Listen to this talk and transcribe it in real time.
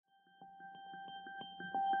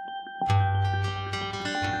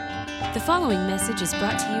The following message is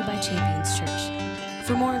brought to you by Champions Church.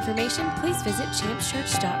 For more information, please visit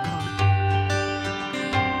championschurch.com.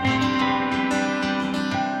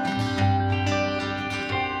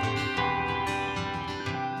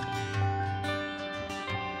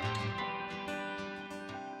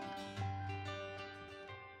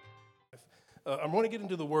 I'm going to get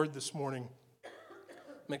into the Word this morning.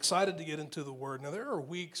 I'm excited to get into the Word. Now, there are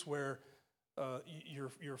weeks where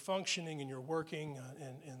you're functioning and you're working,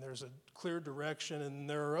 and there's a clear direction, and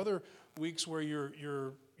there are other weeks where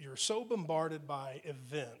you're so bombarded by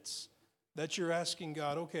events that you're asking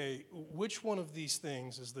God, okay, which one of these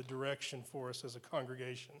things is the direction for us as a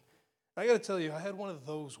congregation? I got to tell you, I had one of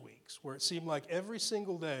those weeks where it seemed like every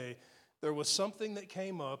single day there was something that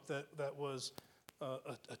came up that was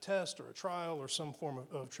a test or a trial or some form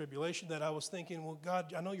of tribulation that I was thinking, well,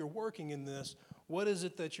 God, I know you're working in this. What is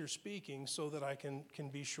it that you're speaking so that I can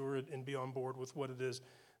be sure and be on board with what it is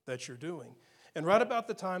that you're doing? And right about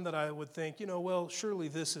the time that I would think, well, surely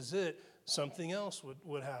this is it, something else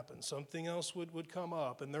would happen. Something else would come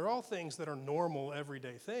up. And they're all things that are normal,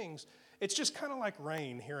 everyday things. It's just kind of like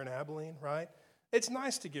rain here in Abilene, right? It's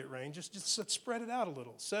nice to get rain. Just spread it out a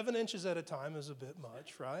little. 7 inches at a time is a bit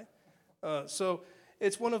much, right? So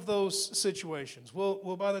it's one of those situations.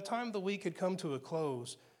 Well, by the time the week had come to a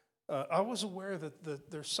close, I was aware that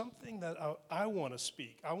there's something that I want to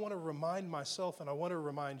speak. I want to remind myself, and I want to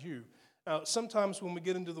remind you. Now, sometimes when we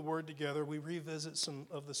get into the Word together, we revisit some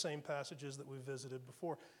of the same passages that we visited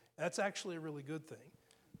before. That's actually a really good thing.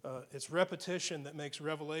 It's repetition that makes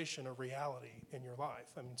revelation a reality in your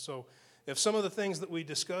life. I mean, so if some of the things that we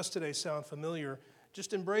discussed today sound familiar,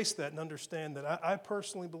 just embrace that and understand that I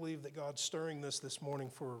personally believe that God's stirring this morning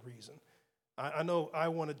for a reason. I know I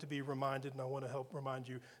wanted to be reminded, and I want to help remind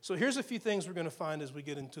you. So here's a few things we're going to find as we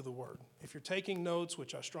get into the Word. If you're taking notes,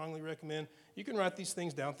 which I strongly recommend, you can write these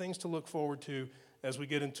things down, things to look forward to as we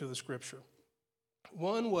get into the Scripture.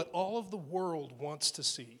 One, what all of the world wants to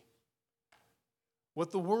see.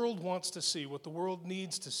 What the world wants to see, what the world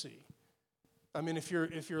needs to see. I mean, if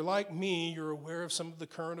you're like me, you're aware of some of the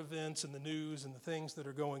current events and the news and the things that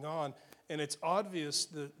are going on, and it's obvious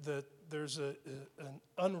that there's an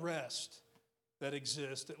unrest that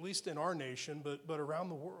exists, at least in our nation, but around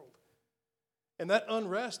the world. And that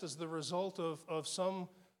unrest is the result of some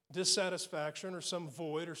dissatisfaction or some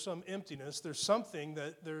void or some emptiness. There's something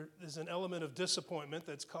that there is an element of disappointment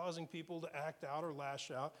that's causing people to act out or lash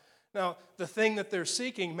out. Now, the thing that they're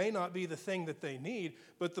seeking may not be the thing that they need,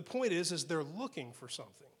 but the point is they're looking for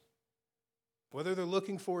something. Whether they're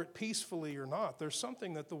looking for it peacefully or not, there's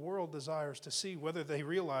something that the world desires to see, whether they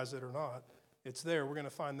realize it or not. It's there. We're going to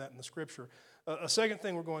find that in the Scripture. A second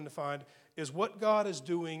thing we're going to find is what God is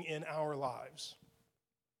doing in our lives.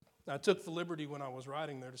 Now, I took the liberty when I was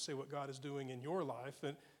writing there to say what God is doing in your life,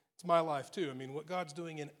 and it's my life too. I mean, what God's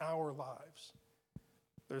doing in our lives.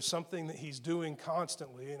 There's something that He's doing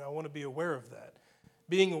constantly, and I want to be aware of that.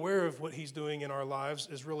 Being aware of what He's doing in our lives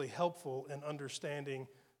is really helpful in understanding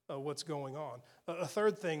what's going on. A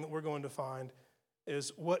third thing that we're going to find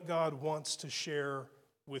is what God wants to share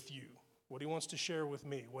with you, what He wants to share with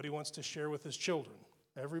me, what He wants to share with His children,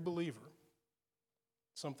 every believer.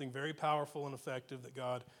 Something very powerful and effective that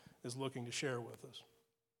God is looking to share with us.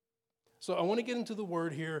 So I want to get into the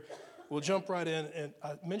Word here. We'll jump right in, and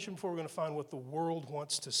I mentioned before we're going to find what the world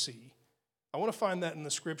wants to see. I want to find that in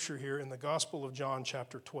the Scripture here in the Gospel of John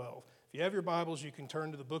chapter 12. If you have your Bibles, you can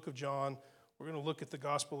turn to the book of John. We're going to look at the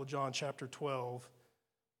Gospel of John chapter 12,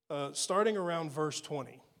 starting around verse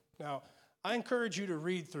 20. Now, I encourage you to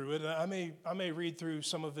read through it. I may read through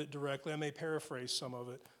some of it directly. I may paraphrase some of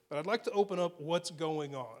it, but I'd like to open up what's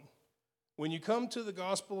going on. When you come to the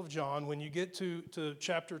Gospel of John, when you get to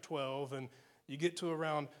chapter 12 and you get to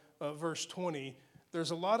around verse 20,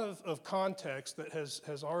 there's a lot of context that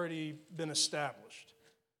has already been established.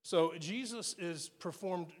 So Jesus is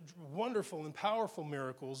performed wonderful and powerful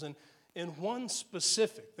miracles, and one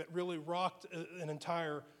specific that really rocked an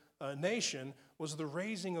entire nation was the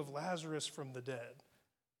raising of Lazarus from the dead.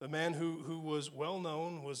 The man who was well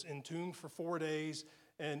known, was entombed for 4 days,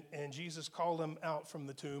 and Jesus called him out from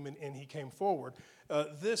the tomb, and he came forward.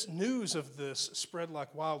 This news of this spread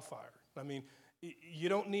like wildfire. I mean, you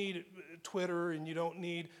don't need Twitter and you don't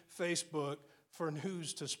need Facebook for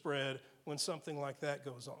news to spread when something like that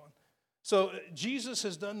goes on. So Jesus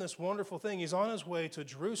has done this wonderful thing. He's on his way to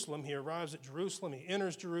Jerusalem. He arrives at Jerusalem. He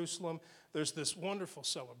enters Jerusalem. There's this wonderful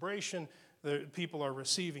celebration. The people are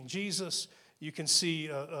receiving Jesus. You can see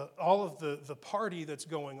all of the party that's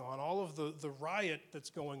going on, all of the riot that's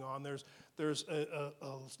going on. There's a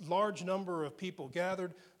large number of people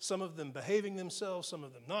gathered, some of them behaving themselves, some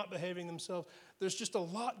of them not behaving themselves. There's just a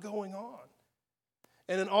lot going on.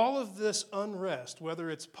 And in all of this unrest, whether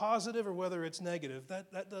it's positive or whether it's negative,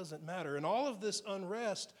 that doesn't matter. In all of this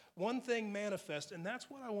unrest, one thing manifests, and that's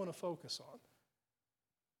what I want to focus on.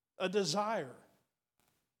 A desire,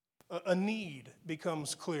 a need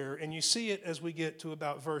becomes clear, and you see it as we get to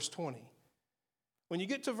about verse 20. When you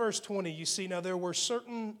get to verse 20, you see now there were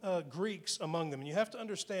certain Greeks among them. And you have to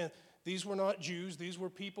understand, these were not Jews. These were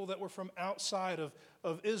people that were from outside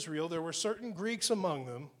of Israel. There were certain Greeks among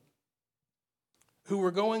them who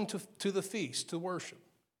were going to the feast to worship.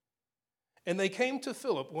 And they came to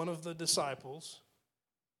Philip, one of the disciples,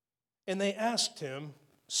 and they asked him,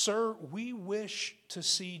 "Sir, we wish to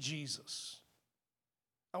see Jesus."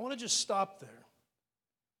 I want to just stop there.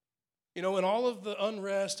 You know, in all of the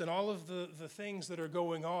unrest and all of the things that are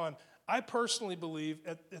going on, I personally believe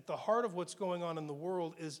at the heart of what's going on in the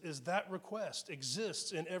world is that request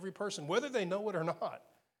exists in every person, whether they know it or not.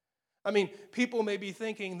 I mean, people may be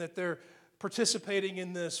thinking that they're participating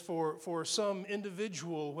in this for some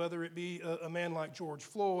individual, whether it be a man like George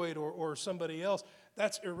Floyd or somebody else.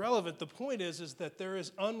 That's irrelevant. The point is that there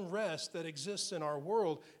is unrest that exists in our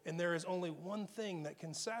world, and there is only one thing that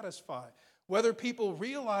can satisfy. Whether people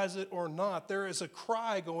realize it or not, there is a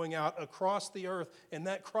cry going out across the earth, and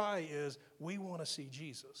that cry is, we want to see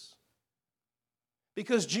Jesus.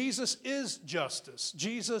 Because Jesus is justice.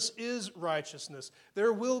 Jesus is righteousness.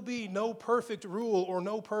 There will be no perfect rule or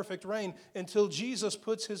no perfect reign until Jesus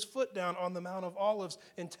puts his foot down on the Mount of Olives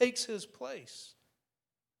and takes his place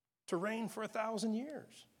to reign for 1,000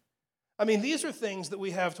 years. I mean, these are things that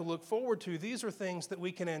we have to look forward to. These are things that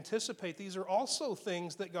we can anticipate. These are also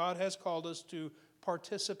things that God has called us to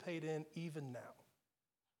participate in even now.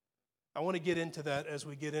 I want to get into that as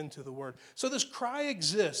we get into the Word. So this cry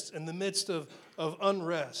exists in the midst of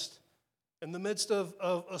unrest, in the midst of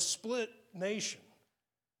a split nation.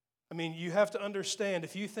 I mean, you have to understand,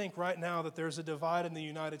 if you think right now that there's a divide in the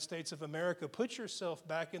United States of America, put yourself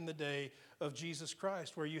back in the day of Jesus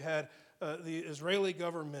Christ, where you had the Israeli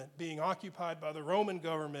government being occupied by the Roman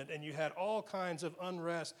government, and you had all kinds of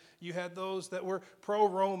unrest. You had those that were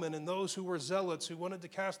pro-Roman and those who were zealots who wanted to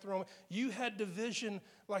cast the Roman. You had division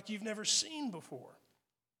like you've never seen before.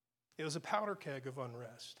 It was a powder keg of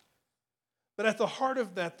unrest. But at the heart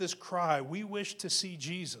of that, this cry, we wish to see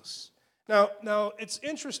Jesus. Now, it's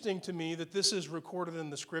interesting to me that this is recorded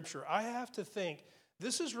in the Scripture. I have to think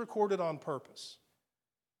this is recorded on purpose.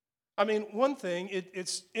 I mean, one thing,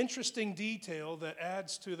 it's interesting detail that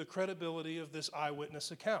adds to the credibility of this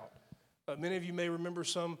eyewitness account. Many of you may remember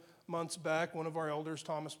some months back, one of our elders,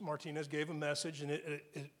 Thomas Martinez, gave a message, and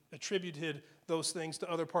it attributed those things to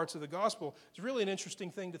other parts of the gospel. It's really an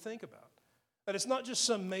interesting thing to think about. That it's not just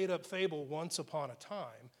some made-up fable once upon a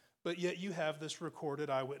time, but yet you have this recorded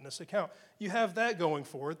eyewitness account. You have that going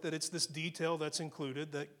for it, that it's this detail that's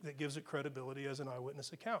included that gives it credibility as an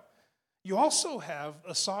eyewitness account. You also have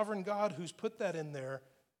a sovereign God who's put that in there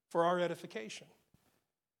for our edification.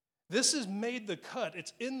 This has made the cut.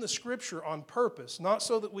 It's in the Scripture on purpose, not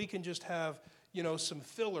so that we can just have, some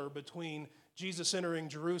filler between Jesus entering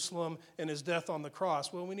Jerusalem and his death on the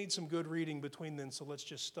cross. Well, we need some good reading between then, so let's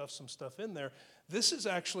just stuff some stuff in there. This has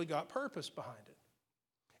actually got purpose behind it.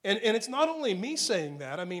 And it's not only me saying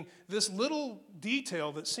that. I mean, this little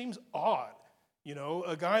detail that seems odd.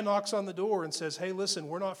 A guy knocks on the door and says, "Hey, listen,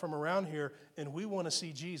 we're not from around here, and we want to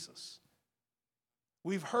see Jesus.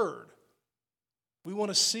 We've heard. We want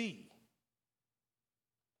to see."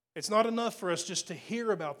 It's not enough for us just to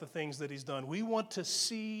hear about the things that he's done. We want to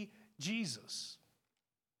see Jesus.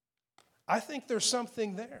 I think there's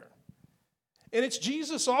something there. And it's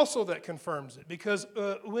Jesus also that confirms it, because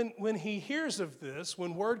when he hears of this,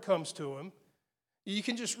 when word comes to him, you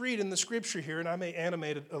can just read in the Scripture here, and I may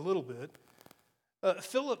animate it a little bit.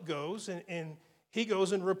 Philip goes, and he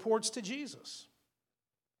goes and reports to Jesus.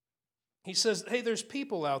 He says, "Hey, there's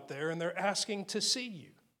people out there, and they're asking to see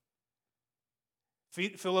you."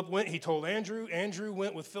 Philip went, he told Andrew. Andrew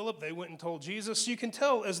went with Philip. They went and told Jesus. So you can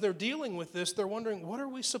tell as they're dealing with this, they're wondering, what are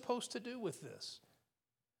we supposed to do with this?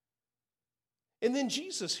 And then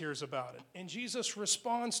Jesus hears about it, and Jesus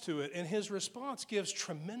responds to it, and his response gives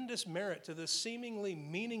tremendous merit to this seemingly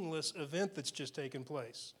meaningless event that's just taken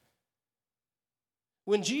place.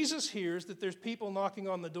 When Jesus hears that there's people knocking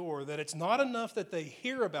on the door, that it's not enough that they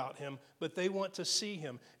hear about him, but they want to see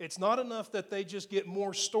him. It's not enough that they just get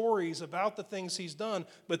more stories about the things he's done,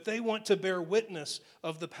 but they want to bear witness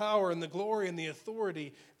of the power and the glory and the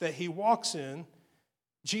authority that he walks in.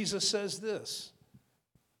 Jesus says this.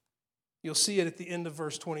 You'll see it at the end of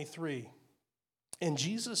verse 23. And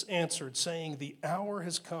Jesus answered, saying, the hour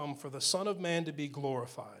has come for the Son of Man to be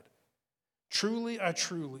glorified. Truly, I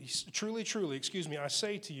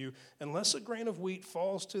say to you, unless a grain of wheat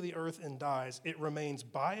falls to the earth and dies, it remains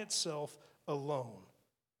by itself alone.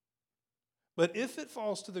 But if it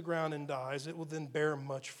falls to the ground and dies, it will then bear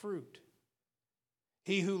much fruit.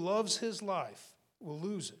 He who loves his life will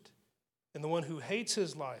lose it, and the one who hates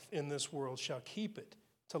his life in this world shall keep it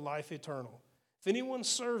to life eternal. If anyone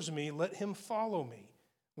serves me, let him follow me.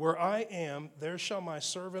 Where I am, there shall my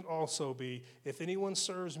servant also be. If anyone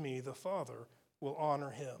serves me, the Father will honor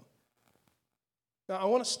him. Now, I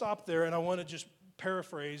want to stop there, and I want to just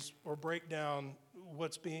paraphrase or break down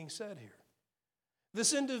what's being said here.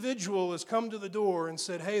 This individual has come to the door and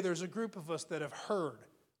said, hey, there's a group of us that have heard.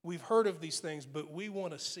 We've heard of these things, but we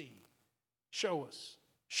want to see. Show us.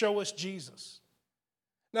 Show us Jesus.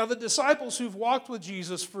 Now, the disciples who've walked with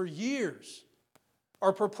Jesus for years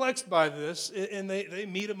are perplexed by this, and they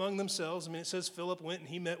meet among themselves. I mean, it says Philip went and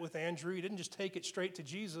he met with Andrew. He didn't just take it straight to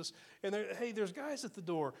Jesus. And hey, there's guys at the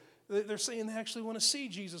door. They're saying they actually want to see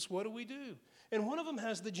Jesus. What do we do? And one of them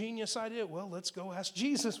has the genius idea, well, let's go ask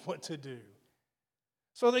Jesus what to do.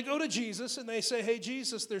 So they go to Jesus and they say, hey,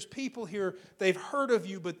 Jesus, there's people here. They've heard of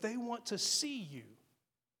you, but they want to see you.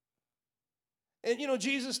 And,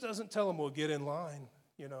 Jesus doesn't tell them, well, get in line,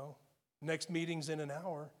 next meeting's in an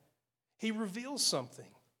hour. He reveals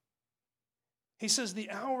something. He says,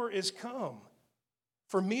 the hour is come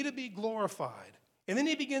for me to be glorified. And then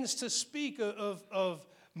he begins to speak of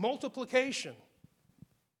multiplication.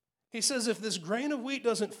 He says, if this grain of wheat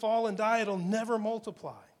doesn't fall and die, it'll never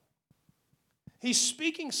multiply. He's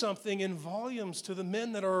speaking something in volumes to the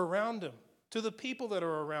men that are around him, to the people that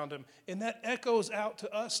are around him, and that echoes out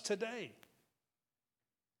to us today.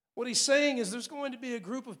 What he's saying is there's going to be a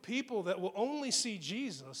group of people that will only see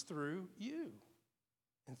Jesus through you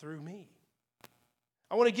and through me.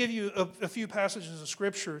 I want to give you a few passages of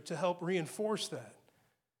Scripture to help reinforce that.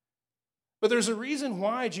 But there's a reason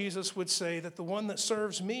why Jesus would say that the one that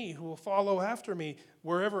serves me, who will follow after me,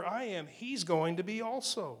 wherever I am, he's going to be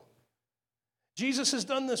also. Jesus has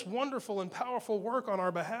done this wonderful and powerful work on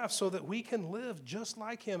our behalf so that we can live just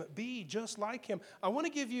like him, be just like him. I want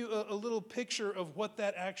to give you a little picture of what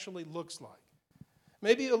that actually looks like.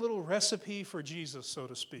 Maybe a little recipe for Jesus, so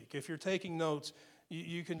to speak. If you're taking notes,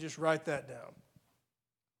 you can just write that down.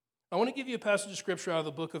 I want to give you a passage of Scripture out of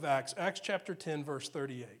the book of Acts, Acts chapter 10, verse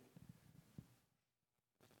 38.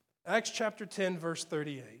 Acts chapter 10, verse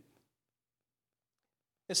 38.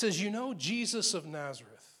 It says, Jesus of Nazareth,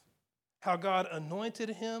 how God anointed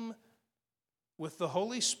him with the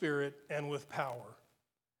Holy Spirit and with power.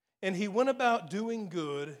 And he went about doing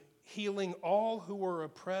good, healing all who were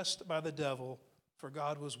oppressed by the devil, for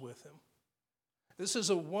God was with him. This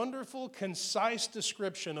is a wonderful, concise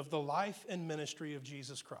description of the life and ministry of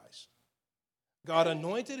Jesus Christ. God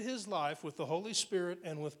anointed his life with the Holy Spirit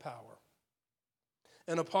and with power.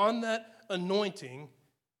 And upon that anointing,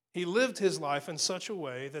 he lived his life in such a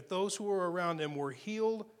way that those who were around him were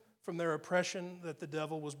healed from their oppression that the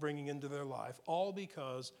devil was bringing into their life, all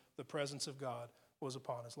because the presence of God was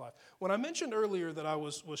upon his life. When I mentioned earlier that I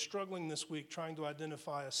was struggling this week trying to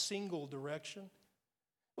identify a single direction,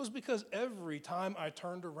 it was because every time I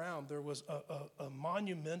turned around, there was a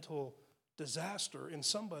monumental disaster in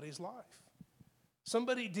somebody's life.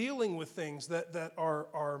 Somebody dealing with things that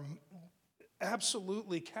are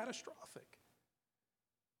absolutely catastrophic.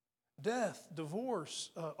 Death, divorce,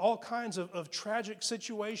 all kinds of tragic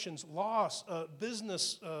situations, loss,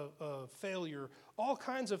 business failure, all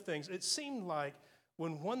kinds of things. It seemed like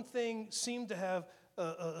when one thing seemed to have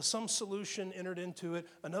some solution entered into it,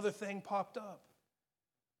 another thing popped up.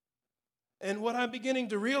 And what I'm beginning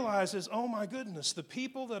to realize is, oh my goodness, the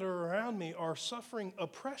people that are around me are suffering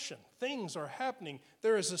oppression. Things are happening.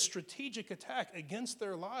 There is a strategic attack against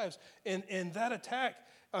their lives, and that attack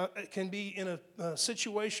can be in a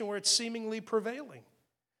situation where it's seemingly prevailing.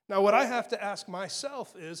 Now, what I have to ask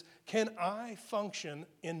myself is, can I function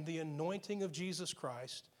in the anointing of Jesus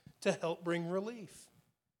Christ to help bring relief?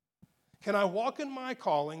 Can I walk in my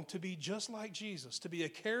calling to be just like Jesus, to be a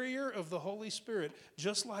carrier of the Holy Spirit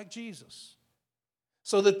just like Jesus,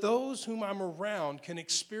 so that those whom I'm around can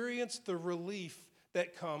experience the relief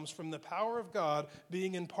that comes from the power of God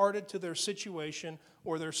being imparted to their situation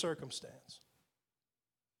or their circumstance?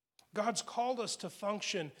 God's called us to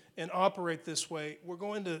function and operate this way. We're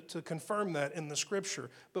going to confirm that in the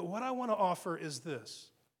Scripture. But what I want to offer is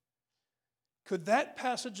this. Could that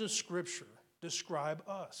passage of Scripture describe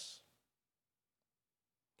us?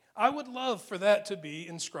 I would love for that to be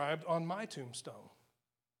inscribed on my tombstone.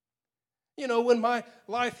 When my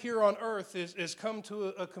life here on earth is come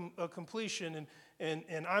to a completion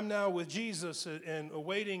and I'm now with Jesus and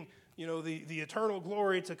awaiting, the eternal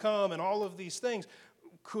glory to come and all of these things,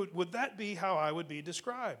 would that be how I would be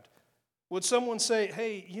described? Would someone say,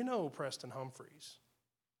 hey, Preston Humphreys,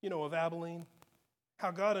 of Abilene, how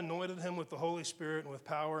God anointed him with the Holy Spirit and with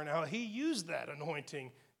power, and how he used that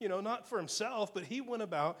anointing, not for himself, but he went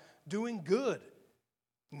about doing good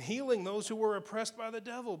and healing those who were oppressed by the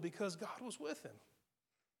devil because God was with him.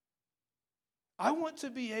 I want to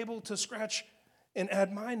be able to scratch and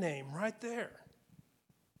add my name right there.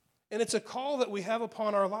 And it's a call that we have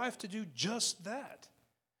upon our life to do just that.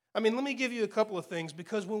 Let me give you a couple of things,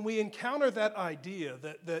 because when we encounter that idea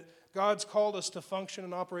that God's called us to function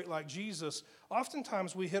and operate like Jesus,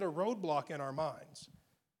 oftentimes we hit a roadblock in our minds.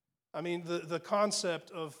 The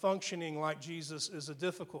concept of functioning like Jesus is a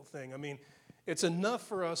difficult thing. It's enough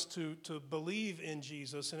for us to believe in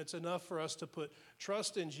Jesus, and it's enough for us to put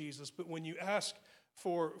trust in Jesus. But when you ask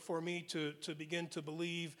for me to begin to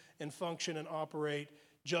believe and function and operate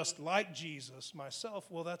just like Jesus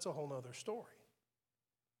myself, well, that's a whole other story.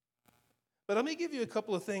 But let me give you a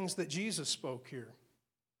couple of things that Jesus spoke here,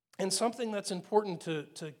 and something that's important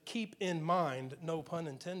to keep in mind, no pun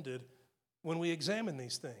intended, when we examine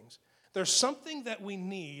these things. There's something that we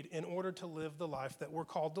need in order to live the life that we're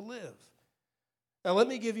called to live. Now, let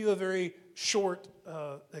me give you a very short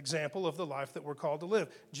example of the life that we're called to live.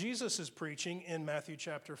 Jesus is preaching in Matthew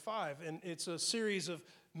chapter 5, and it's a series of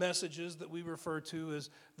messages that we refer to as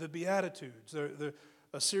the Beatitudes. They're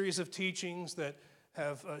a series of teachings that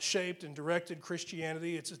have shaped and directed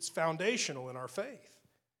Christianity. It's foundational in our faith.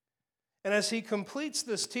 And as he completes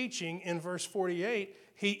this teaching in verse 48,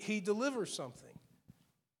 he delivers something.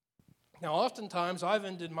 Now, oftentimes, I've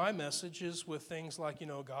ended my messages with things like,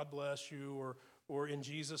 God bless you, or in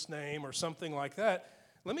Jesus' name, or something like that.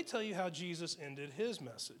 Let me tell you how Jesus ended his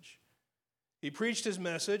message. He preached his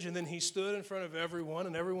message, and then he stood in front of everyone,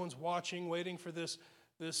 and everyone's watching, waiting for this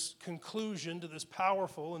conclusion to this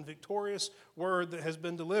powerful and victorious word that has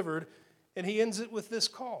been delivered, and he ends it with this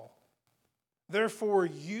call. Therefore,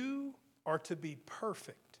 you are to be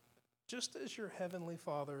perfect, just as your heavenly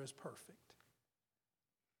Father is perfect.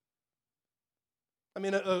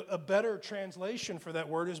 A better translation for that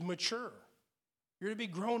word is mature. You're to be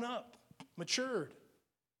grown up, matured,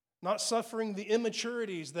 not suffering the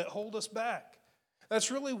immaturities that hold us back.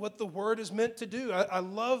 That's really what the word is meant to do. I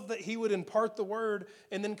love that he would impart the word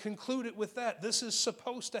and then conclude it with that. This is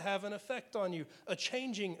supposed to have an effect on you, a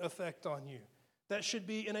changing effect on you. That should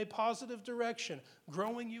be in a positive direction,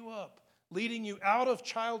 growing you up, leading you out of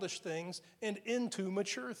childish things and into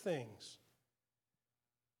mature things.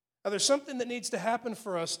 Now, there's something that needs to happen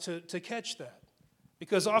for us to catch that.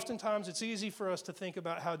 Because oftentimes it's easy for us to think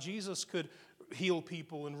about how Jesus could heal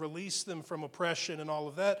people and release them from oppression and all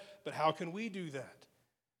of that, but how can we do that?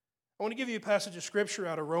 I want to give you a passage of Scripture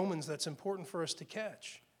out of Romans that's important for us to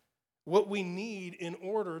catch. What we need in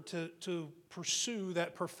order to pursue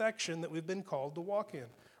that perfection that we've been called to walk in.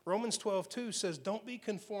 Romans 12:2 says, don't be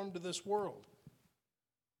conformed to this world.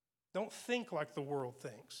 Don't think like the world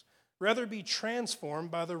thinks. Rather be transformed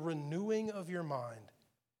by the renewing of your mind.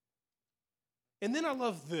 And then I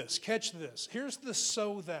love this. Catch this. Here's the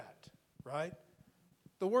so that, right?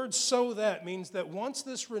 The word so that means that once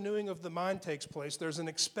this renewing of the mind takes place, there's an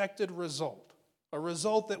expected result, a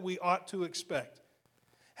result that we ought to expect.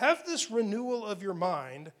 Have this renewal of your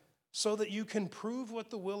mind so that you can prove what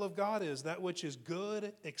the will of God is, that which is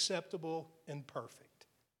good, acceptable, and perfect.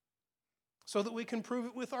 So that we can prove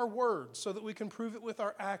it with our words, so that we can prove it with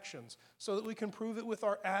our actions, so that we can prove it with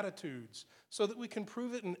our attitudes, so that we can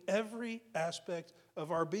prove it in every aspect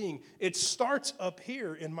of our being. It starts up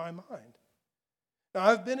here in my mind. Now,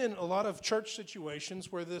 I've been in a lot of church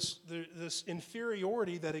situations where this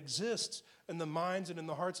inferiority that exists in the minds and in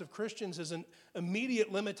the hearts of Christians is an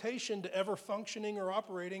immediate limitation to ever functioning or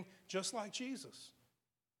operating just like Jesus.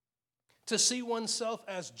 To see oneself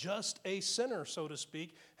as just a sinner, so to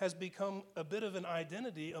speak, has become a bit of an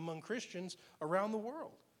identity among Christians around the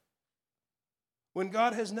world. When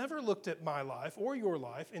God has never looked at my life or your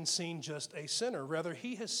life and seen just a sinner. Rather,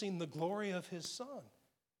 he has seen the glory of his Son.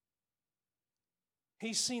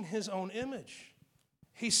 He's seen his own image.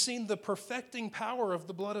 He's seen the perfecting power of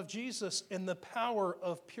the blood of Jesus and the power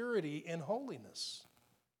of purity and holiness.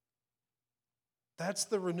 That's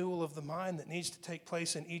the renewal of the mind that needs to take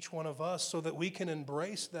place in each one of us so that we can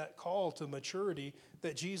embrace that call to maturity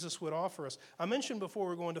that Jesus would offer us. I mentioned before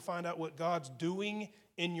we're going to find out what God's doing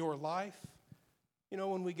in your life.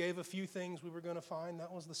 When we gave a few things we were going to find,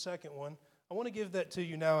 that was the second one. I want to give that to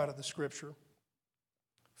you now out of the Scripture.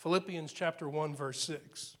 Philippians chapter 1, verse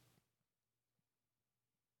 6.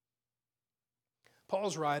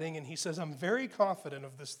 Paul's writing, and he says, I'm very confident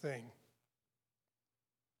of this thing.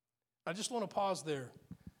 I just want to pause there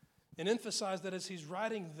and emphasize that as he's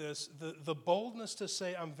writing this, the boldness to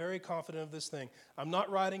say, I'm very confident of this thing. I'm not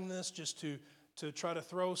writing this just to try to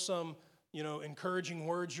throw some, encouraging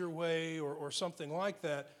words your way or something like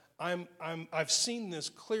that. I've seen this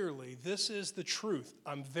clearly. This is the truth.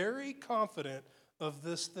 I'm very confident of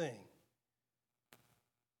this thing,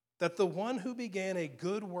 that the one who began a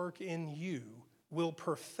good work in you will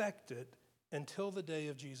perfect it until the day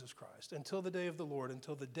of Jesus Christ, until the day of the Lord,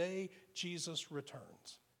 until the day Jesus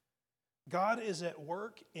returns. God is at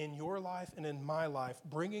work in your life and in my life,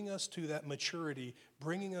 bringing us to that maturity,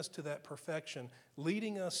 bringing us to that perfection,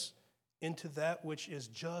 leading us into that which is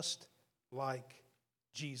just like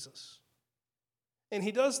Jesus. And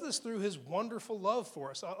he does this through his wonderful love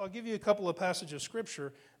for us. I'll give you a couple of passages of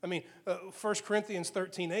Scripture. 1 Corinthians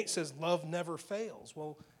 13:8 says, love never fails.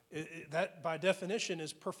 Well, that by definition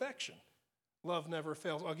is perfection. Love never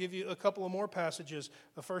fails. I'll give you a couple of more passages.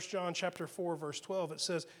 1 John chapter 4, verse 12, it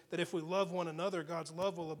says that if we love one another, God's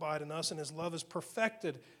love will abide in us, and his love is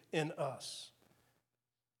perfected in us.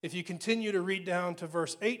 If you continue to read down to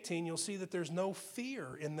verse 18, you'll see that there's no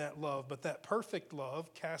fear in that love, but that perfect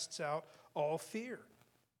love casts out all fear.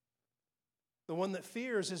 The one that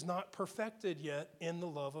fears is not perfected yet in the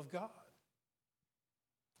love of God.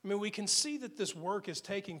 We can see that this work is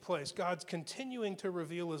taking place. God's continuing to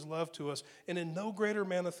reveal his love to us, and in no greater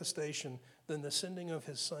manifestation than the sending of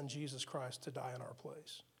his Son, Jesus Christ, to die in our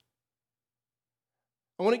place.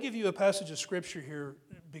 I want to give you a passage of Scripture here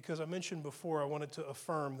because I mentioned before I wanted to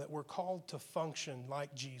affirm that we're called to function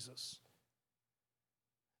like Jesus.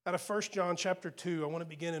 Out of 1 John chapter 2, I want to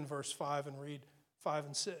begin in verse 5 and read 5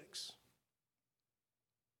 and 6.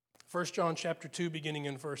 1 John chapter 2, beginning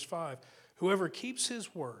in verse 5. Whoever keeps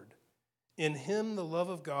his word, in him the love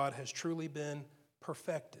of God has truly been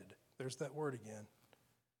perfected. There's that word again.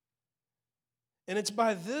 And it's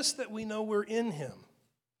by this that we know we're in him.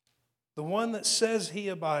 The one that says he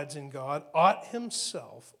abides in God ought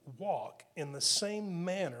himself walk in the same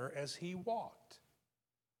manner as he walked.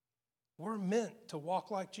 We're meant to walk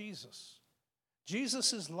like Jesus.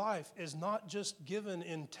 Jesus' life is not just given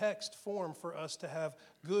in text form for us to have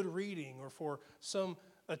good reading or for some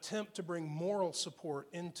attempt to bring moral support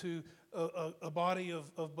into a body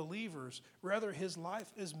of believers. Rather, his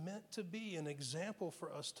life is meant to be an example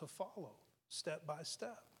for us to follow step by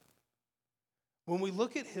step. When we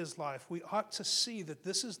look at his life, we ought to see that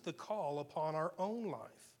this is the call upon our own life.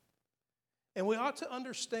 And we ought to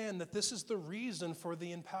understand that this is the reason for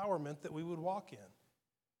the empowerment that we would walk in.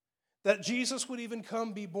 That Jesus would even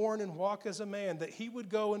come, be born, and walk as a man. That he would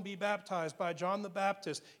go and be baptized by John the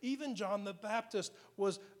Baptist. Even John the Baptist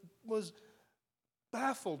was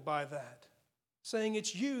baffled by that, saying,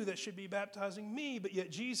 it's you that should be baptizing me. But yet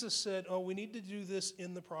Jesus said, we need to do this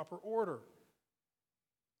in the proper order.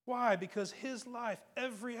 Why? Because his life,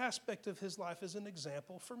 every aspect of his life is an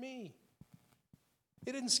example for me.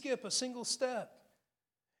 He didn't skip a single step.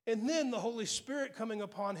 And then the Holy Spirit coming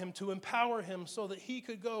upon him to empower him so that he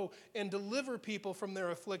could go and deliver people from their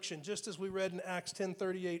affliction, just as we read in Acts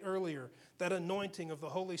 10:38 earlier, that anointing of the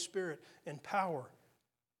Holy Spirit and power,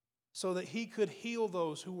 so that he could heal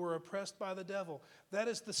those who were oppressed by the devil. That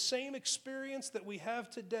is the same experience that we have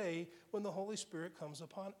today when the Holy Spirit comes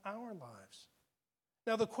upon our lives.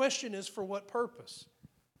 Now the question is, for what purpose?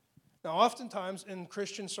 Now, oftentimes in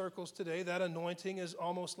Christian circles today, that anointing is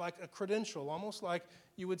almost like a credential, almost like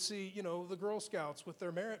you would see, the Girl Scouts with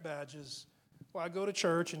their merit badges. Well, I go to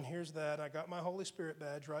church, and here's that. I got my Holy Spirit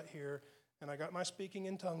badge right here, and I got my Speaking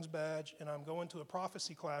in Tongues badge, and I'm going to a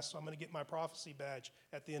prophecy class, so I'm going to get my prophecy badge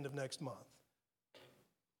at the end of next month.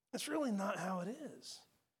 That's really not how it is.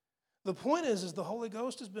 The point is the Holy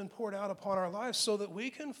Ghost has been poured out upon our lives so that we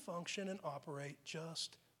can function and operate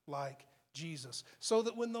just like Jesus. So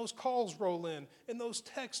that when those calls roll in and those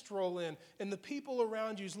texts roll in and the people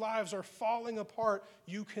around you's lives are falling apart,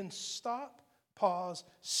 you can stop, pause,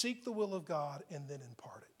 seek the will of God, and then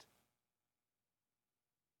impart it.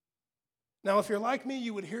 Now, if you're like me,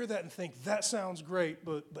 you would hear that and think, that sounds great,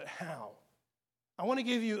 but how? I want to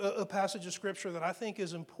give you a passage of Scripture that I think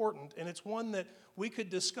is important, and it's one that we could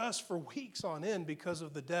discuss for weeks on end because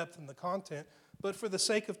of the depth and the content. But for the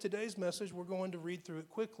sake of today's message, we're going to read through it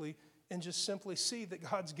quickly and just simply see that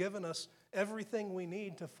God's given us everything we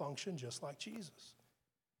need to function just like Jesus.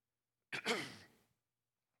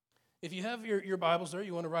 If you have your Bibles there,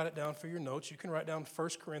 you want to write it down for your notes, you can write down 1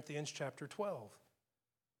 Corinthians chapter 12.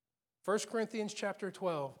 1 Corinthians chapter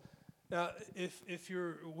 12. Now, if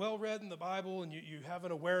you're well read in the Bible and you have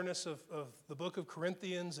an awareness of the book of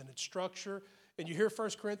Corinthians and its structure, and you hear 1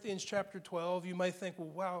 Corinthians chapter 12, you may think, well,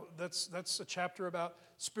 wow, that's a chapter about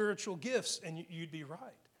spiritual gifts, and you'd be right.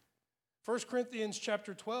 1 Corinthians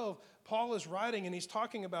chapter 12, Paul is writing and he's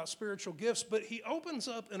talking about spiritual gifts, but he opens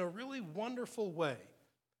up in a really wonderful way,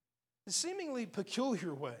 a seemingly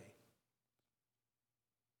peculiar way.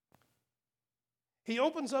 He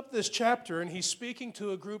opens up this chapter and he's speaking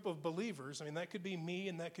to a group of believers. I mean, that could be me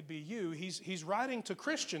and that could be you. He's writing to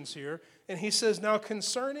Christians here, and he says, now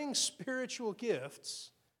concerning spiritual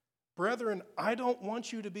gifts, brethren, I don't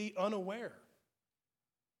want you to be unaware.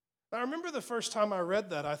 Now, I remember the first time I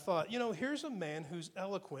read that, I thought, here's a man who's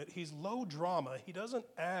eloquent. He's low drama. He doesn't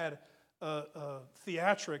add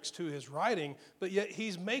theatrics to his writing, but yet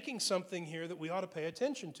he's making something here that we ought to pay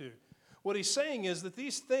attention to. What he's saying is that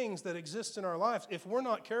these things that exist in our lives, if we're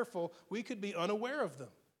not careful, we could be unaware of them.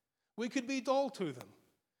 We could be dull to them.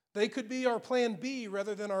 They could be our plan B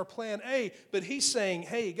rather than our plan A. But he's saying,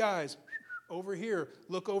 hey, guys, over here,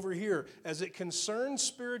 look over here. As it concerns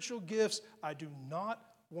spiritual gifts, I do not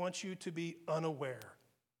want you to be unaware.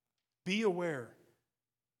 Be aware.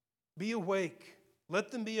 Be awake.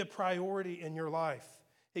 Let them be a priority in your life.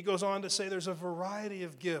 He goes on to say there's a variety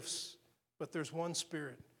of gifts, but there's one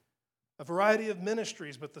Spirit. A variety of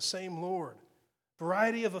ministries, but the same Lord.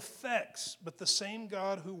 Variety of effects, but the same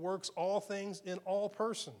God who works all things in all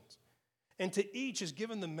persons. And to each is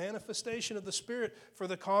given the manifestation of the Spirit for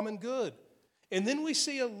the common good. And then we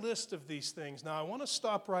see a list of these things. Now, I want to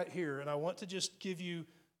stop right here, and I want to just give you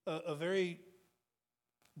a very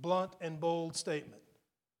blunt and bold statement.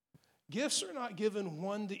 Gifts are not given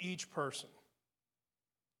one to each person.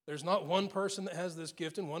 There's not one person that has this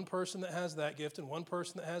gift and one person that has that gift and one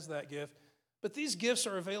person that has that gift. But these gifts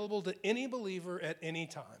are available to any believer at any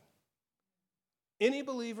time. Any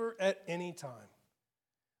believer at any time.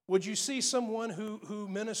 Would you see someone who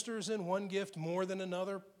ministers in one gift more than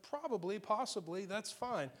another? Probably, possibly, that's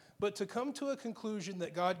fine. But to come to a conclusion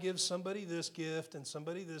that God gives somebody this gift and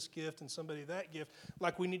somebody this gift and somebody that gift,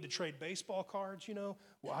 like we need to trade baseball cards,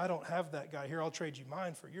 well, I don't have that guy here, I'll trade you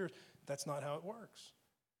mine for yours. That's not how it works.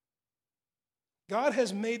 God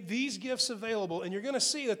has made these gifts available, and you're going to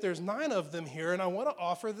see that there's 9 of them here, and I want to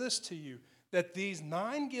offer this to you, that these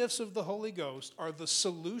 9 gifts of the Holy Ghost are the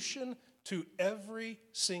solution to every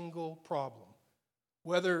single problem,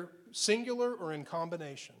 whether singular or in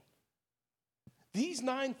combination. These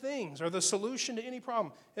 9 things are the solution to any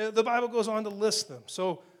problem. The Bible goes on to list them.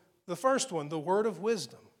 So the first one, the word of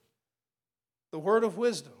wisdom. The word of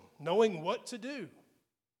wisdom, knowing what to do.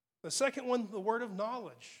 The second one, the word of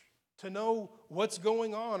knowledge, to know what's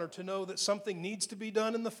going on or to know that something needs to be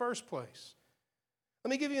done in the first place. Let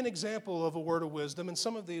me give you an example of a word of wisdom, and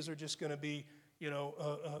some of these are just going to be,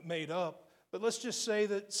 made up. But let's just say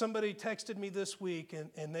that somebody texted me this week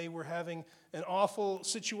and they were having an awful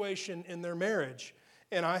situation in their marriage,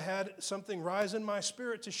 and I had something rise in my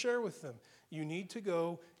spirit to share with them. You need to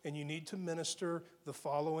go and you need to minister the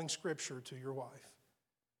following scripture to your wife.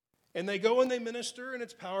 And they go and they minister, and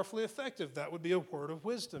it's powerfully effective. That would be a word of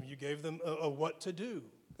wisdom. You gave them a what to do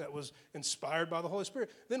that was inspired by the Holy Spirit.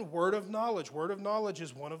 Then word of knowledge. Word of knowledge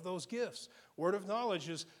is one of those gifts. Word of knowledge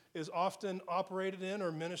is often operated in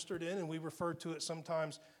or ministered in, and we refer to it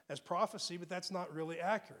sometimes as prophecy, but that's not really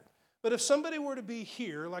accurate. But if somebody were to be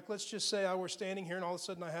here, like let's just say I were standing here and all of a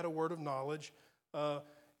sudden I had a word of knowledge,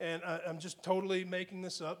 and I'm just totally making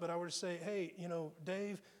this up, but I were to say, hey,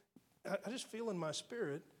 Dave, I just feel in my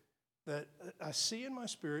spirit that I see in my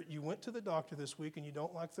spirit you went to the doctor this week and you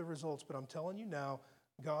don't like the results, but I'm telling you now,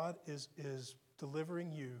 God is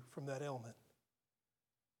delivering you from that ailment.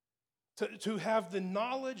 To have the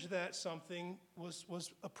knowledge that something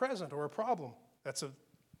was a present or a problem, that's a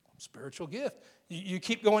spiritual gift. You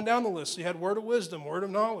keep going down the list. You had word of wisdom, word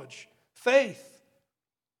of knowledge. Faith.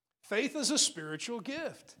 Faith is a spiritual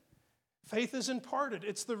gift. Faith is imparted.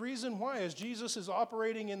 It's the reason why, as Jesus is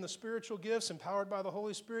operating in the spiritual gifts, empowered by the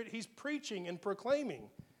Holy Spirit, he's preaching and proclaiming.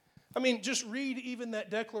 I mean, just read even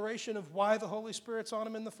that declaration of why the Holy Spirit's on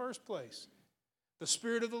him in the first place. The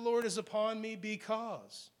Spirit of the Lord is upon me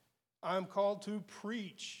because I'm called to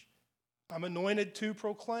preach. I'm anointed to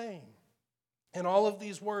proclaim. And all of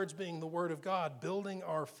these words being the Word of God, building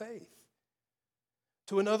our faith.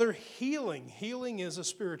 To another, healing. Healing is a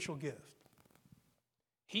spiritual gift.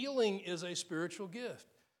 Healing is a spiritual gift.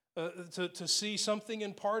 To see something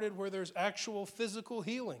imparted where there's actual physical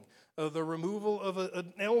healing, the removal of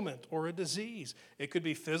an ailment or a disease. It could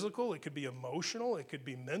be physical, it could be emotional, it could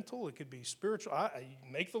be mental, it could be spiritual.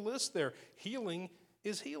 Make the list there. Healing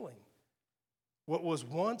is healing. What was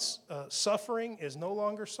once suffering is no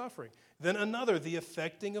longer suffering. Then another, the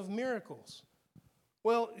effecting of miracles.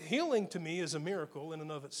 Well, healing to me is a miracle in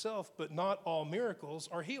and of itself, but not all miracles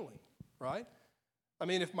are healing, right? I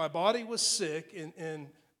mean, if my body was sick and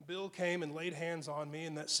Bill came and laid hands on me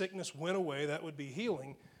and that sickness went away, that would be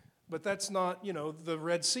healing. But that's not, the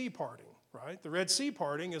Red Sea parting, right? The Red Sea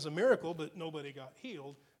parting is a miracle, but nobody got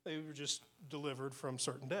healed. They were just delivered from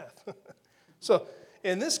certain death. So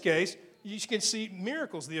in this case, you can see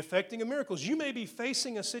miracles, the effecting of miracles. You may be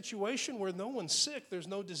facing a situation where no one's sick, there's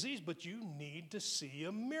no disease, but you need to see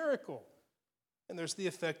a miracle. And there's the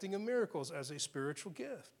effecting of miracles as a spiritual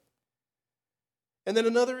gift. And then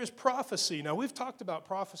another is prophecy. Now, we've talked about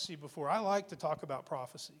prophecy before. I like to talk about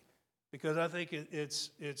prophecy because I think it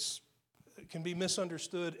can be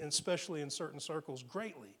misunderstood, especially in certain circles,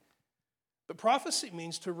 greatly. But prophecy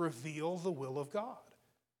means to reveal the will of God.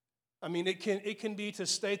 I mean, it can be to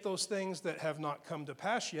state those things that have not come to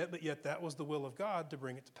pass yet, but yet that was the will of God to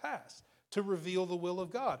bring it to pass, to reveal the will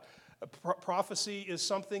of God. Prophecy is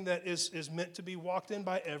something that is meant to be walked in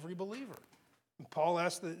by every believer. And Paul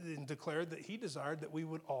asked and declared that he desired that we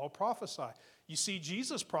would all prophesy. You see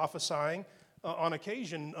Jesus prophesying on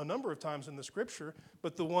occasion a number of times in the Scripture,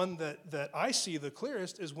 but the one that I see the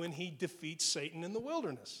clearest is when he defeats Satan in the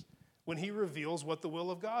wilderness, when he reveals what the will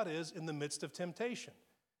of God is in the midst of temptation.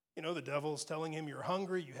 The devil's telling him, you're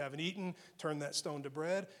hungry, you haven't eaten, turn that stone to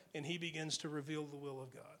bread, and he begins to reveal the will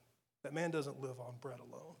of God. That man doesn't live on bread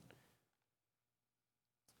alone.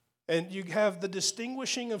 And you have the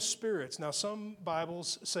distinguishing of spirits. Now, some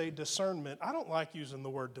Bibles say discernment. I don't like using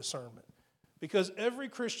the word discernment because every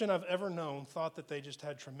Christian I've ever known thought that they just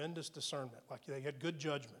had tremendous discernment, like they had good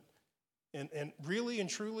judgment. And really and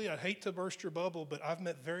truly, I hate to burst your bubble, but I've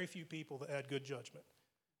met very few people that had good judgment.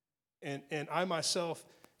 And I myself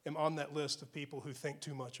am on that list of people who think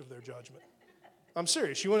too much of their judgment. I'm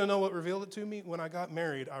serious. You want to know what revealed it to me? When I got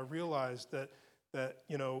married, I realized that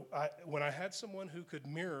when I had someone who could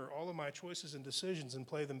mirror all of my choices and decisions and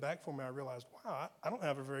play them back for me, I realized, wow, I don't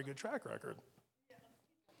have a very good track record.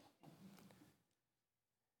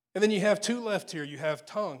 And then you have two left here. You have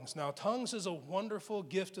tongues. Now, tongues is a wonderful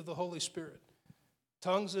gift of the Holy Spirit.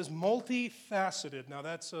 Tongues is multifaceted. Now,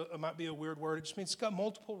 it might be a weird word. It just means it's got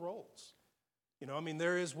multiple roles.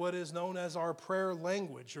 There is what is known as our prayer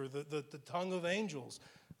language or the tongue of angels.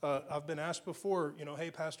 I've been asked before, hey,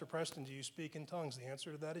 Pastor Preston, do you speak in tongues? The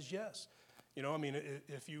answer to that is yes.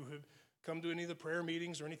 If you have come to any of the prayer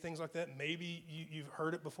meetings or anything like that, maybe you've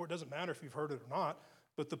heard it before. It doesn't matter if you've heard it or not.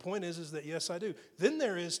 But the point is that, yes, I do. Then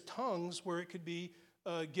there is tongues where it could be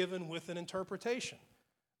given with an interpretation.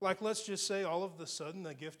 Like, let's just say all of a sudden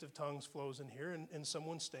the gift of tongues flows in here and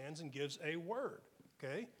someone stands and gives a word,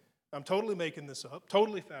 okay? I'm totally making this up,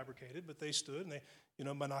 totally fabricated, but they stood and they, and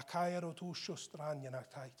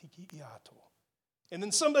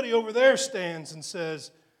then somebody over there stands and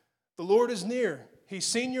says, the Lord is near. He's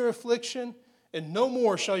seen your affliction, and no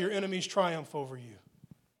more shall your enemies triumph over you.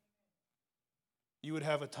 You would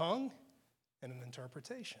have a tongue and an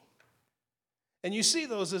interpretation. And you see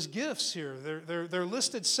those as gifts here. They're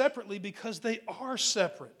listed separately because they are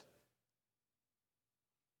separate.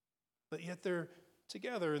 But yet they're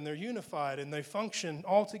together and they're unified and they function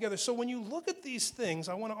all together. So when you look at these things,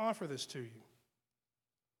 I want to offer this to you.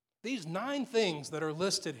 These 9 things that are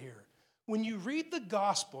listed here. When you read the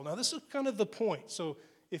gospel, now this is kind of the point. So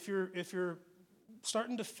if you're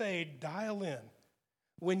starting to fade, dial in.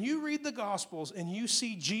 When you read the gospels and you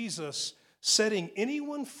see Jesus setting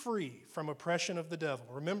anyone free from oppression of the devil.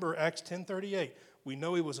 Remember Acts 10:38. We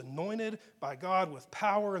know he was anointed by God with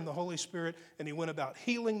power in the Holy Spirit, and he went about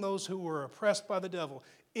healing those who were oppressed by the devil.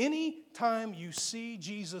 Any time you see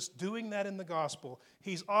Jesus doing that in the gospel,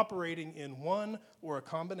 he's operating in one or a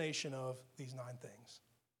combination of these 9 things.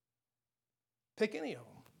 Pick any of them.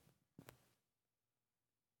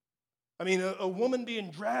 A woman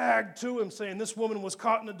being dragged to him saying, this woman was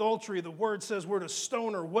caught in adultery. The word says we're to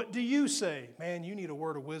stone her. What do you say? Man, you need a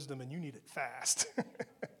word of wisdom and you need it fast.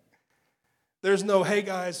 There's no, hey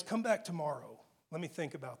guys, come back tomorrow. Let me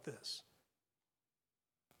think about this.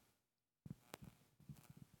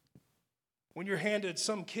 When you're handed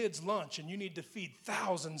some kid's lunch and you need to feed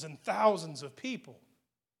thousands and thousands of people,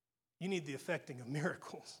 you need the effecting of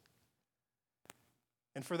miracles.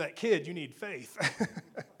 And for that kid, you need faith.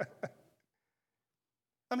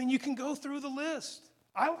 You can go through the list.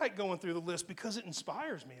 I like going through the list because it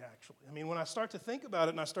inspires me, actually. When I start to think about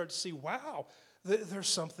it and I start to see, wow, there's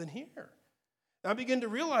something here. I begin to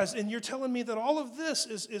realize, and you're telling me that all of this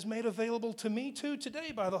is made available to me too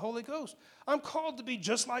today by the Holy Ghost. I'm called to be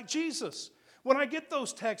just like Jesus. When I get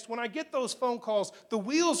those texts, when I get those phone calls, the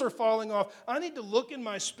wheels are falling off. I need to look in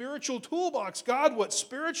my spiritual toolbox. God, what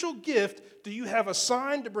spiritual gift do you have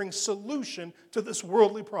assigned to bring solution to this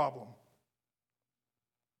worldly problem?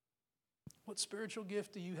 What spiritual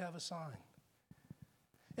gift do you have assigned?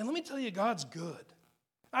 And let me tell you, God's good.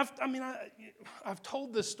 I've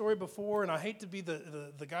told this story before, and I hate to be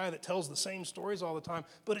the guy that tells the same stories all the time,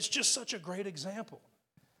 but it's just such a great example.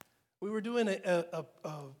 We were doing a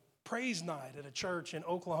praise night at a church in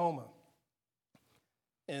Oklahoma,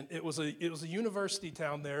 and it was a university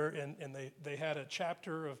town there, and they had a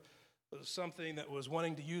chapter of something that was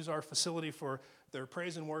wanting to use our facility for their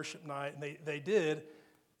praise and worship night, and they did.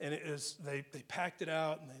 And they packed it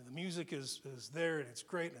out, and the music is there, and it's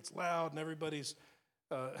great, and it's loud, and everybody's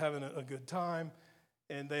having a good time.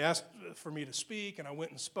 And they asked for me to speak, and I went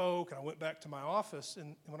and spoke, and I went back to my office.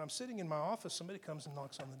 And when I'm sitting in my office, somebody comes and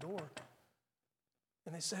knocks on the door.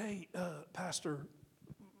 And they say, hey, Pastor,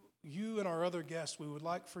 you and our other guests, we would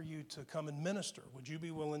like for you to come and minister. Would you be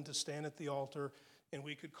willing to stand at the altar, and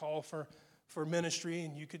we could call for ministry,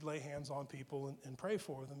 and you could lay hands on people and pray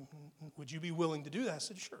for them? Would you be willing to do that? I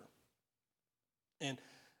said, sure. And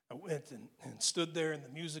I went and stood there, and the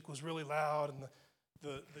music was really loud, and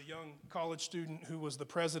the young college student who was the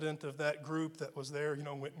president of that group that was there,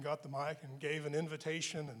 went and got the mic and gave an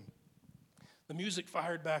invitation, and the music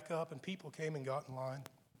fired back up, and people came and got in line.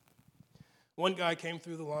 One guy came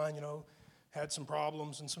through the line, had some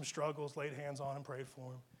problems and some struggles, laid hands on him, prayed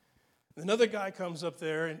for him. Another guy comes up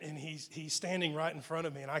there, and he's standing right in front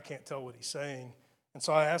of me, and I can't tell what he's saying. And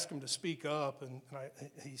so I ask him to speak up, and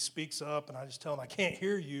he speaks up, and I just tell him, I can't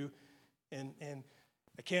hear you, and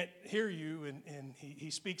I can't hear you, and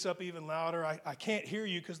he speaks up even louder. I can't hear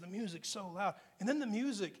you because the music's so loud. And then the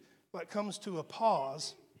music comes to a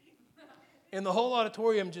pause, and the whole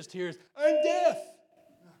auditorium just hears, I'm deaf.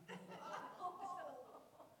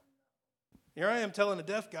 Here I am telling a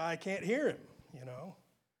deaf guy I can't hear him,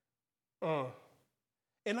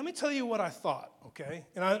 And let me tell you what I thought, okay?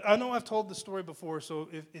 And I know I've told the story before, so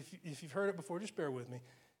if you've heard it before, just bear with me.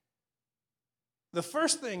 The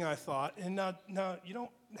first thing I thought, and now you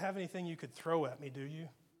don't have anything you could throw at me, do you?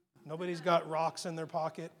 Nobody's got rocks in their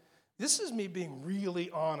pocket. This is me being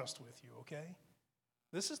really honest with you, okay?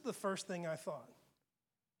 This is the first thing I thought.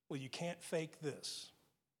 Well, you can't fake this.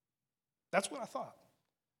 That's what I thought.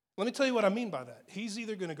 Let me tell you what I mean by that. He's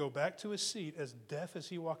either going to go back to his seat as deaf as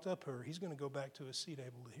he walked up here, or he's going to go back to his seat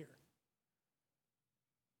able to hear.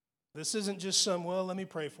 This isn't just let me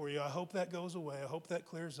pray for you. I hope that goes away. I hope that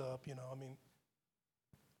clears up.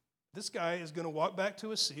 This guy is going to walk back to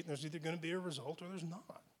his seat, and there's either going to be a result or there's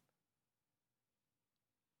not.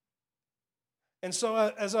 And so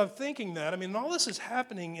as I'm thinking that, all this is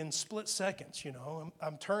happening in split seconds,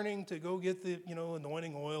 I'm turning to go get the,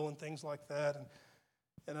 anointing oil and things like that, and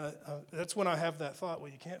that's when I have that thought, well,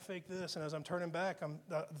 you can't fake this. And as I'm turning back,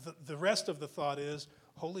 the rest of the thought is,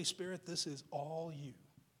 Holy Spirit, this is all you.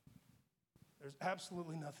 There's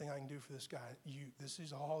absolutely nothing I can do for this guy. This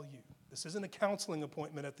is all you. This isn't a counseling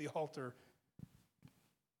appointment at the altar.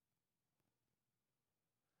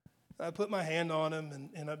 I put my hand on him,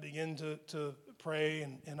 and I begin to pray,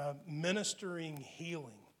 and I'm ministering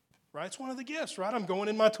healing, right? It's one of the gifts, right? I'm going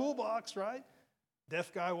in my toolbox, right?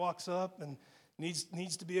 Deaf guy walks up and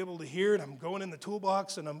needs to be able to hear it. I'm going in the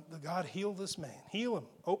toolbox, and God, heal this man. Heal him.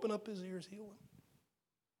 Open up his ears, heal him.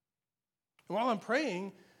 And while I'm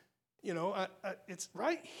praying, it's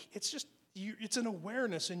right. It's just, it's an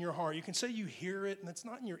awareness in your heart. You can say you hear it, and it's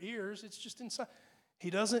not in your ears. It's just inside. He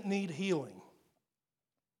doesn't need healing.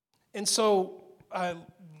 And so I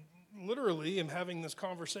literally am having this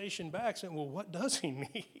conversation back saying, well, what does he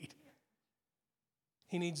need?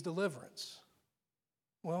 He needs deliverance.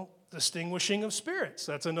 Well, distinguishing of spirits.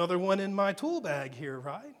 That's another one in my tool bag here,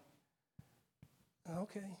 right?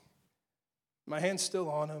 Okay. My hand's still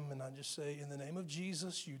on him, and I just say, in the name of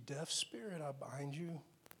Jesus, you deaf spirit, I bind you,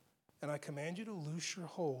 and I command you to loose your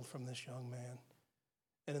hold from this young man.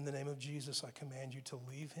 And in the name of Jesus, I command you to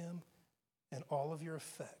leave him and all of your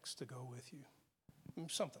effects to go with you.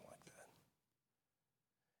 Something like that.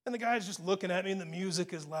 And the guy's just looking at me, and the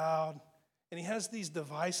music is loud. And he has these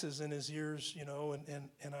devices in his ears,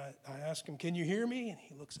 and I ask him, can you hear me? And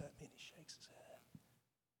he looks at me and he shakes his head.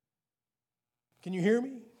 Can you hear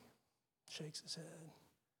me? Shakes his head.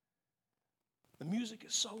 The music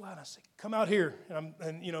is so loud. I say, come out here. And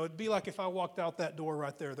it'd be like if I walked out that door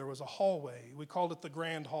right there. There was a hallway. We called it the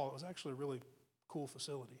Grand Hall. It was actually a really cool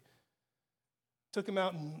facility. Took him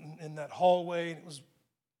out in that hallway, and it was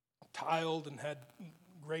tiled and had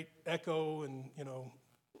great echo and,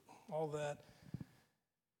 all that.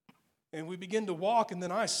 And we begin to walk, and then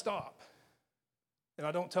I stop. And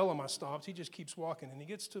I don't tell him I stopped. He just keeps walking. And he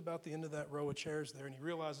gets to about the end of that row of chairs there, and he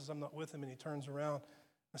realizes I'm not with him, and he turns around.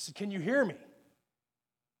 I said, "Can you hear me?"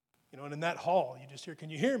 And in that hall, you just hear, "Can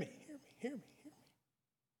you hear me? Hear me, hear me, hear me."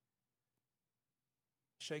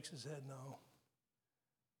 He shakes his head, "No."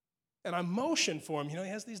 And I motion for him. He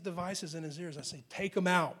has these devices in his ears. I say, "Take them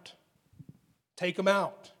out. Take them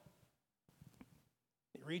out."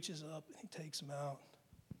 He reaches up, and he takes them out.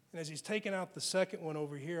 And as he's taking out the second one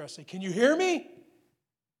over here, I say, "Can you hear me?"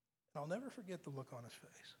 And I'll never forget the look on his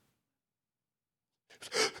face.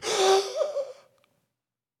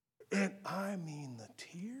 And I mean the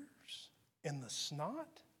tears and the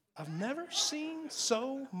snot. I've never seen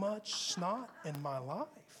so much snot in my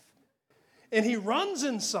life. And he runs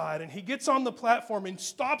inside and he gets on the platform and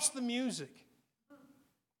stops the music.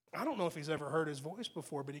 I don't know if he's ever heard his voice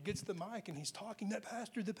before, but he gets the mic and he's talking, "That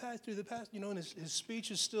pastor, and his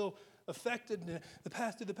speech is still affected. And the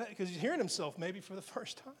pastor, because he's hearing himself maybe for the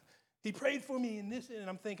first time. He prayed for me in this, and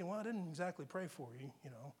I'm thinking, well, I didn't exactly pray for you,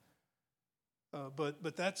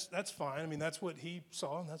 But that's fine. I mean, that's what he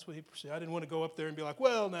saw, and that's what he perceived. I didn't want to go up there and be like,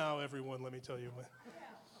 "Well, now, everyone, let me tell you."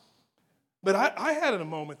 But I had a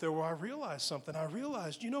moment there where I realized something. I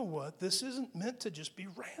realized, you know what? This isn't meant to just be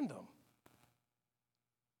random.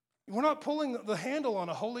 We're not pulling the handle on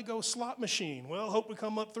a Holy Ghost slot machine. Well, hope we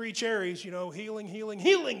come up 3 cherries, healing, healing,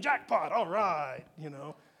 healing, jackpot, all right,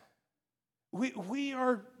 We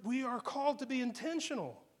are called to be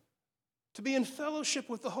intentional, to be in fellowship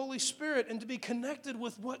with the Holy Spirit, and to be connected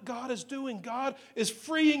with what God is doing. God is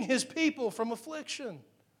freeing his people from affliction.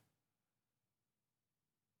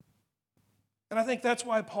 And I think that's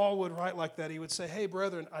why Paul would write like that. He would say, "Hey,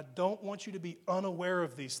 brethren, I don't want you to be unaware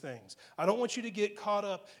of these things. I don't want you to get caught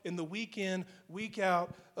up in the week in, week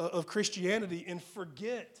out of Christianity and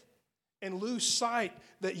forget and lose sight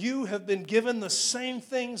that you have been given the same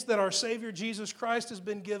things that our Savior Jesus Christ has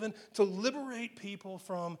been given to liberate people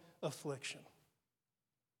from affliction."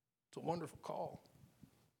 It's a wonderful call.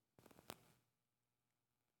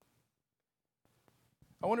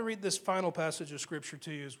 I want to read this final passage of Scripture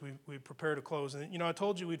to you as we prepare to close. And, I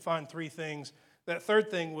told you we'd find 3 things. That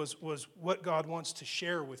third thing was what God wants to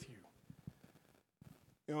share with you.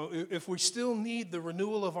 If we still need the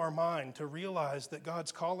renewal of our mind to realize that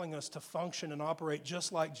God's calling us to function and operate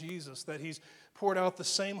just like Jesus, that he's poured out the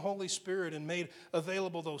same Holy Spirit and made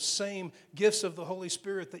available those same gifts of the Holy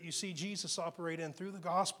Spirit that you see Jesus operate in through the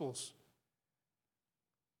Gospels,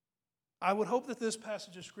 I would hope that this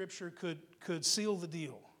passage of Scripture could seal the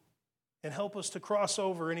deal and help us to cross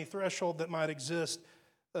over any threshold that might exist,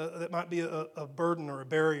 that might be a burden or a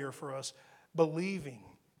barrier for us, believing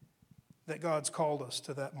that God's called us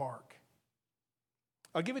to that mark.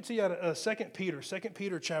 I'll give it to you out of 2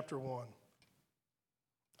 Peter chapter 1.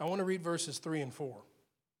 I want to read verses 3 and 4.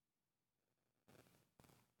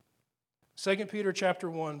 2 Peter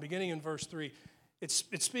chapter 1, beginning in verse 3. It's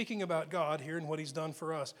speaking about God here and what he's done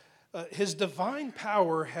for us. His divine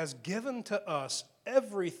power has given to us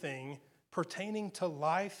everything pertaining to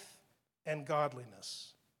life and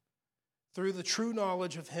godliness through the true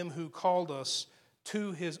knowledge of him who called us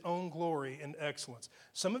to his own glory and excellence.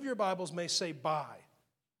 Some of your Bibles may say by.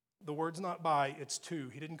 The word's not by, it's to.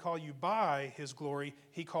 He didn't call you by his glory,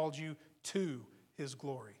 he called you to his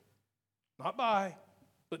glory. Not by,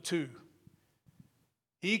 but to.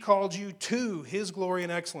 He called you to his glory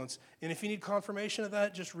and excellence. And if you need confirmation of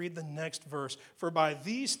that, just read the next verse. For by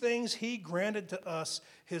these things he granted to us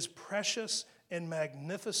his precious and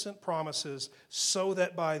magnificent promises, so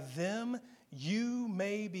that by them you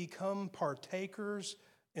may become partakers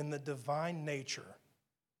in the divine nature,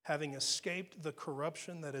 having escaped the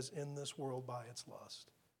corruption that is in this world by its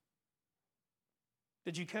lust.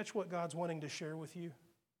 Did you catch what God's wanting to share with you?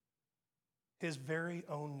 His very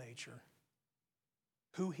own nature.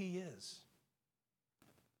 Who he is.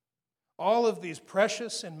 All of these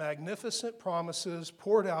precious and magnificent promises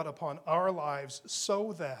poured out upon our lives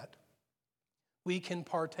so that we can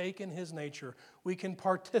partake in his nature. We can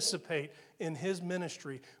participate in his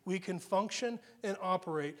ministry. We can function and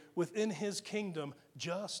operate within his kingdom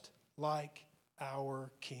just like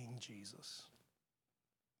our King Jesus.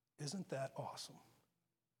 Isn't that awesome?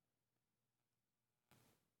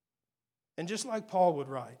 And just like Paul would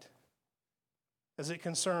write, as it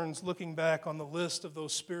concerns looking back on the list of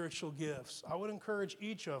those spiritual gifts, I would encourage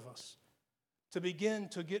each of us to begin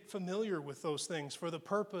to get familiar with those things for the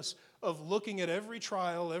purpose of looking at every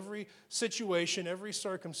trial, every situation, every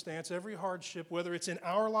circumstance, every hardship, whether it's in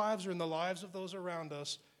our lives or in the lives of those around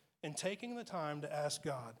us, and taking the time to ask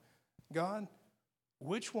God, God,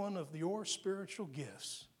 which one of your spiritual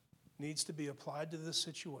gifts needs to be applied to this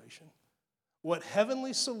situation? What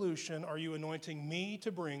heavenly solution are you anointing me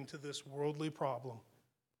to bring to this worldly problem?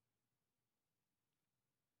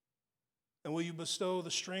 And will you bestow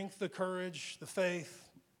the strength, the courage, the faith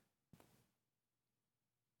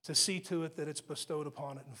to see to it that it's bestowed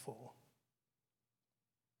upon it in full?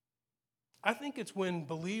 I think it's when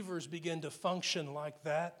believers begin to function like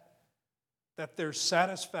that there's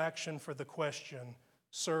satisfaction for the question,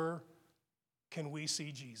 "Sir, can we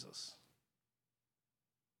see Jesus?"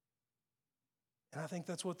 And I think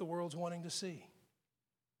that's what the world's wanting to see.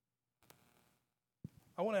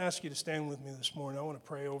 I want to ask you to stand with me this morning. I want to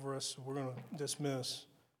pray over us. We're going to dismiss.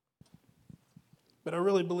 But I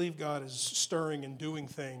really believe God is stirring and doing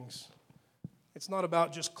things. It's not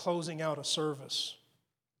about just closing out a service.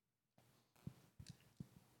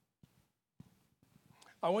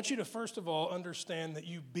 I want you to first of all understand that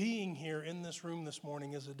you being here in this room this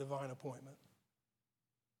morning is a divine appointment.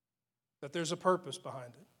 That there's a purpose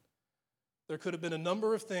behind it. There could have been a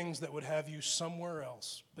number of things that would have you somewhere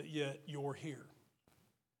else, but yet you're here.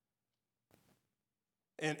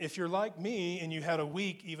 And if you're like me and you had a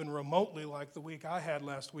week even remotely like the week I had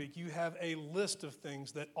last week, you have a list of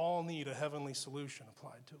things that all need a heavenly solution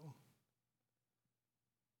applied to them.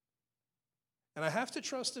 And I have to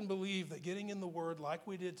trust and believe that getting in the Word like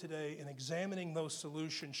we did today and examining those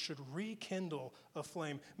solutions should rekindle a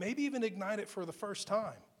flame, maybe even ignite it for the first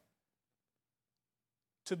time,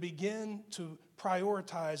 to begin to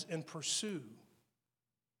prioritize and pursue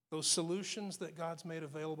those solutions that God's made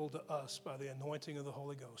available to us by the anointing of the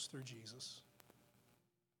Holy Ghost through Jesus.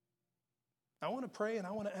 I want to pray and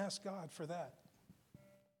I want to ask God for that.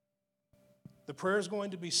 The prayer is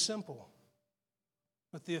going to be simple,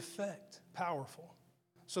 but the effect powerful.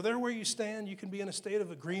 So there where you stand, you can be in a state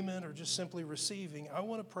of agreement or just simply receiving. I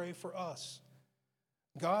want to pray for us.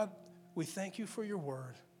 God, we thank you for your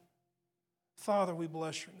word. Father, we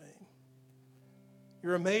bless your name.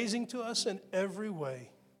 You're amazing to us in every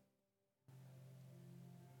way.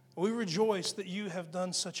 We rejoice that you have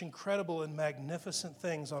done such incredible and magnificent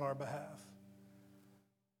things on our behalf.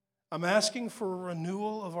 I'm asking for a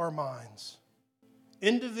renewal of our minds,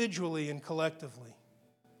 individually and collectively,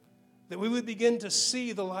 that we would begin to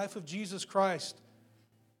see the life of Jesus Christ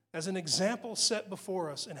as an example set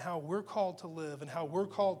before us in how we're called to live and how we're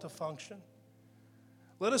called to function.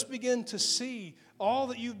 Let us begin to see all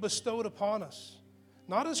that you've bestowed upon us,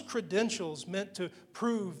 not as credentials meant to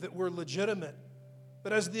prove that we're legitimate,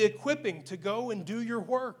 but as the equipping to go and do your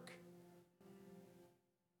work.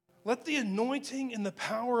 Let the anointing and the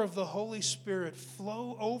power of the Holy Spirit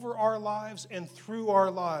flow over our lives and through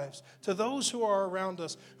our lives to those who are around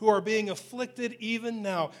us, who are being afflicted even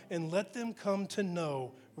now, and let them come to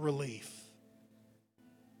know relief.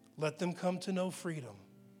 Let them come to know freedom.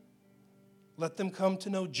 Let them come to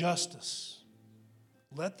know justice.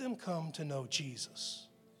 Let them come to know Jesus.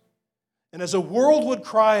 And as a world would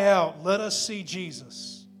cry out, "Let us see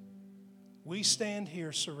Jesus," we stand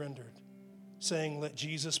here surrendered, saying, "Let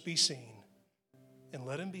Jesus be seen, and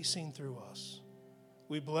let him be seen through us."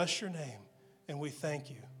 We bless your name, and we thank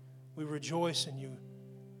you. We rejoice in you,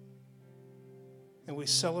 and we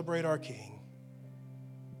celebrate our King.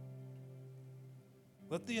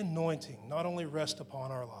 Let the anointing not only rest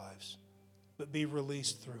upon our lives, but be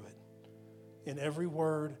released through it. In every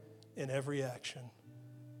word, in every action,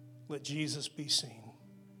 let Jesus be seen.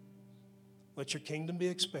 Let your kingdom be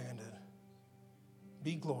expanded.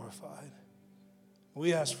 Be glorified.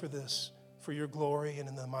 We ask for this, for your glory, and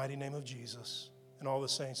in the mighty name of Jesus. And all the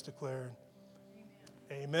saints declared,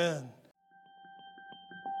 Amen.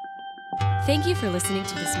 Thank you for listening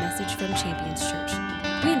to this message from Champions Church.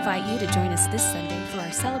 We invite you to join us this Sunday for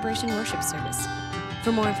our celebration worship service.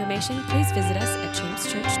 For more information, please visit us at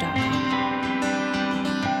championschurch.com.